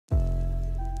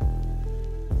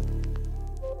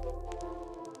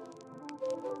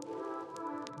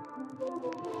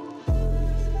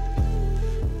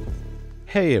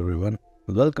Hey everyone,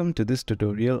 welcome to this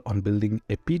tutorial on building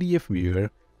a PDF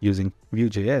viewer using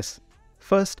Vue.js.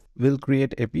 First, we'll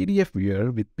create a PDF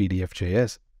viewer with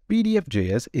PDF.js.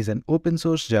 PDF.js is an open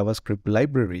source JavaScript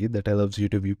library that allows you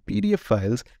to view PDF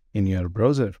files in your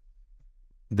browser.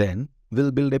 Then,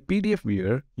 we'll build a PDF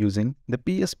viewer using the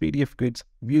PSPDFKit's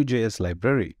Vue.js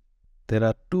library. There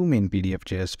are two main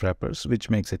PDF.js wrappers which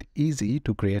makes it easy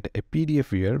to create a PDF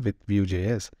viewer with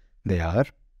Vue.js. They are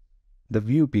the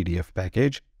Vue PDF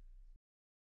package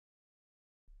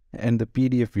and the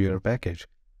PDF Viewer package.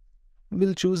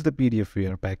 We'll choose the PDF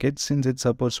Viewer package since it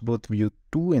supports both Vue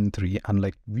 2 and 3,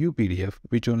 unlike Vue PDF,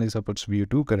 which only supports Vue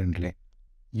 2 currently.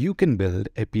 You can build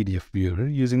a PDF Viewer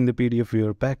using the PDF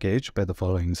Viewer package by the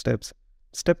following steps.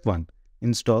 Step 1.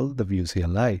 Install the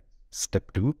vue-cli.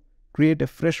 Step 2. Create a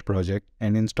fresh project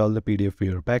and install the PDF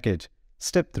Viewer package.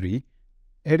 Step 3.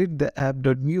 Edit the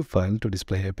App.vue file to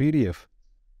display a PDF.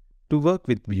 To work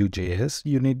with Vue.js,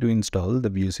 you need to install the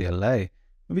vue-cli,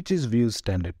 which is Vue's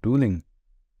standard tooling.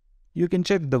 You can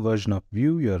check the version of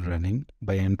Vue you are running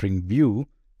by entering Vue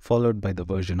followed by the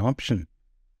version option.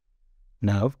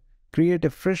 Now, create a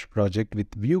fresh project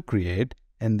with Vue create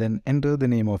and then enter the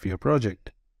name of your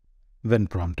project. When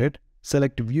prompted,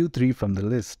 select Vue 3 from the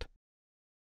list.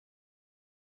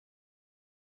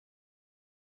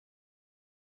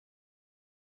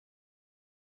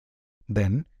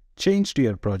 Then, change to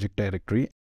your project directory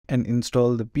and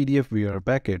install the PDF Viewer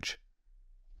package.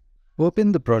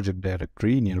 Open the project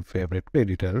directory in your favorite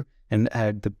editor and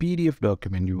add the PDF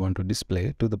document you want to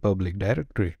display to the public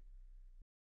directory.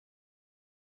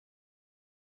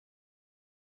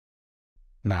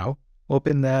 Now,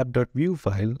 open the App.vue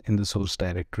file in the source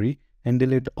directory and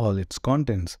delete all its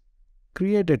contents.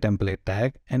 Create a template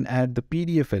tag and add the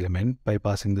PDF element by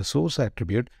passing the source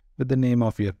attribute with the name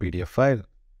of your PDF file.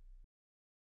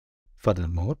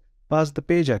 Furthermore, pass the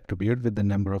page attribute with the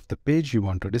number of the page you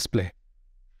want to display.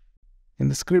 In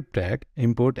the script tag,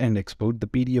 import and export the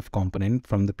PDF component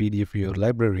from the PDF Viewer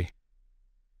library.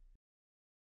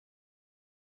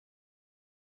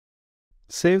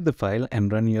 Save the file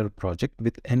and run your project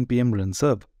with npm run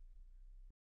serve.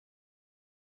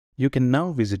 You can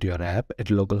now visit your app at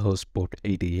localhost port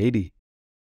 8080.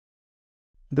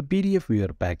 The PDF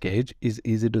Viewer package is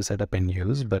easy to set up and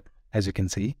use, but as you can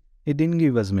see, it didn't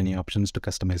give us many options to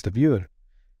customize the viewer.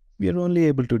 We are only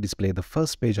able to display the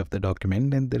first page of the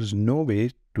document and there is no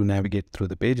way to navigate through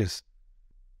the pages.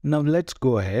 Now let's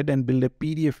go ahead and build a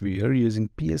PDF viewer using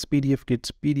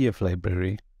PSPDFKit's PDF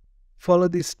library. Follow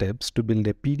these steps to build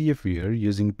a PDF viewer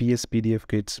using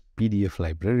PSPDFKit's PDF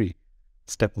library.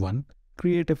 Step 1.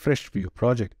 Create a fresh Vue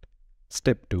project.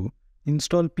 Step 2.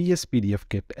 Install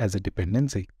PSPDFKit as a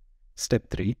dependency. Step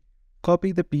 3.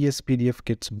 Copy the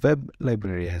PSPDFKit's web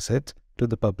library assets to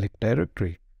the public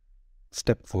directory.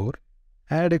 Step 4.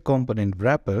 Add a component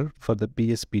wrapper for the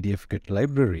PSPDFKit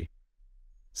library.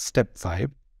 Step 5.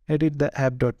 Edit the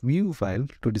App.vue file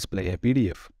to display a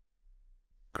PDF.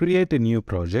 Create a new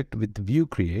project with Vue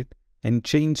create and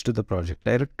change to the project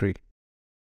directory.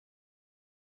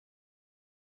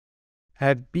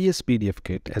 Add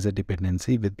PSPDFKit as a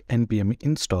dependency with npm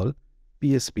install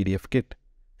PSPDFKit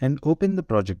and open the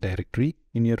project directory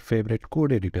in your favorite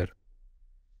code editor.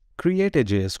 Create a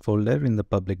JS folder in the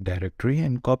public directory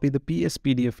and copy the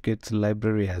PSPDFKit's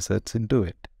library assets into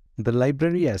it. The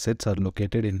library assets are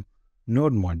located in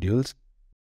Node modules,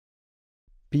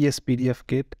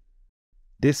 PSPDFKit,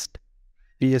 dist,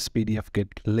 PSPDFKit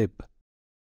lib.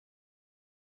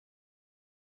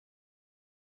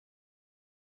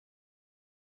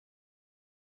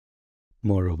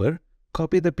 Moreover,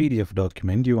 copy the PDF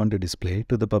document you want to display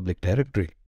to the public directory.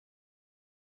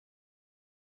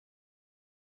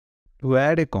 To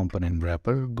add a component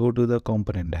wrapper, go to the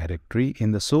component directory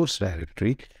in the source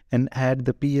directory and add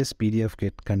the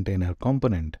PSPDFKit container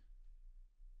component.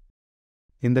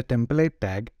 In the template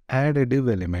tag, add a div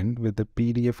element with the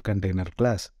PDF container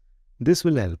class. This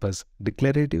will help us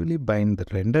declaratively bind the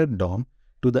rendered DOM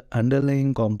to the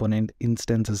underlying component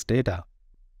instance's data.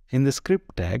 In the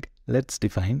script tag, let's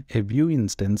define a Vue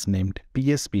instance named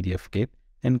PSPDFKit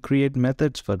and create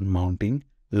methods for mounting,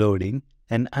 loading,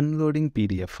 and unloading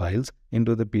PDF files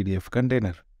into the PDF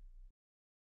container.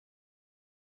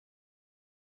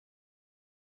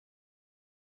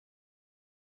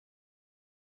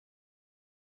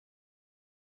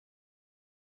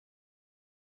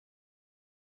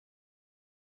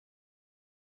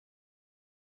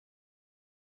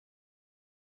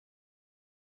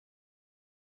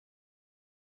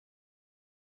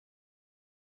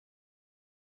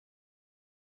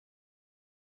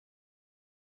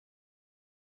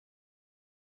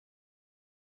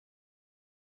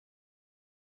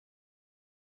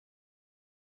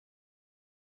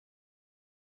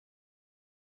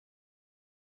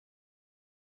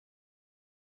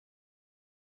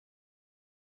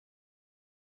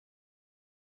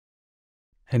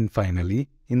 And finally,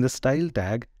 in the style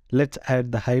tag, let's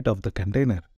add the height of the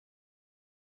container.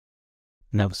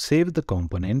 Now save the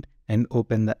component and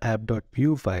open the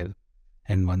app.vue file.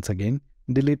 And once again,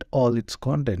 delete all its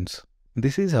contents.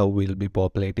 This is how we'll be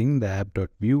populating the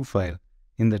app.vue file.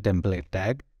 In the template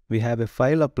tag, we have a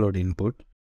file upload input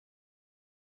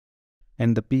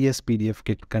and the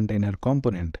PSPDFKit container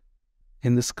component.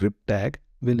 In the script tag,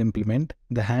 we'll implement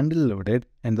the handle loaded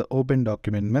and the open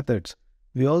document methods.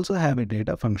 We also have a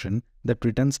data function that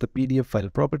returns the PDF file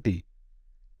property.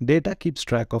 Data keeps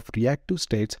track of reactive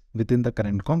states within the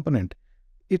current component.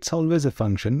 It's always a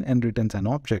function and returns an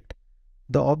object.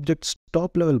 The object's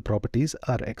top-level properties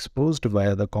are exposed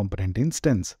via the component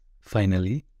instance.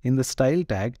 Finally, in the style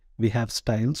tag, we have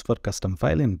styles for custom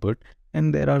file input,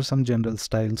 and there are some general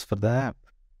styles for the app.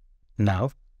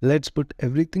 Now, let's put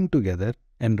everything together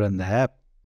and run the app.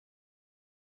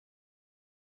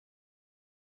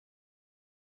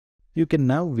 You can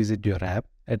now visit your app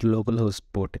at localhost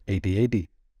port 8080.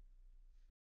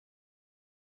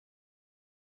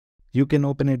 You can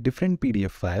open a different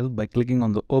PDF file by clicking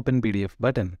on the Open PDF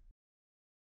button.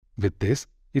 With this,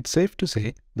 it's safe to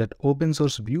say that open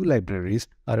source Vue libraries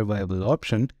are a viable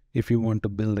option if you want to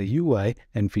build the UI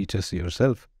and features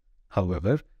yourself.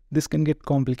 However, this can get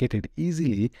complicated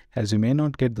easily as you may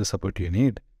not get the support you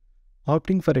need.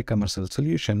 Opting for a commercial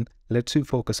solution lets you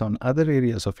focus on other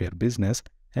areas of your business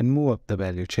and move up the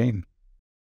value chain.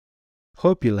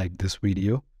 Hope you liked this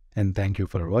video and thank you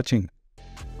for watching.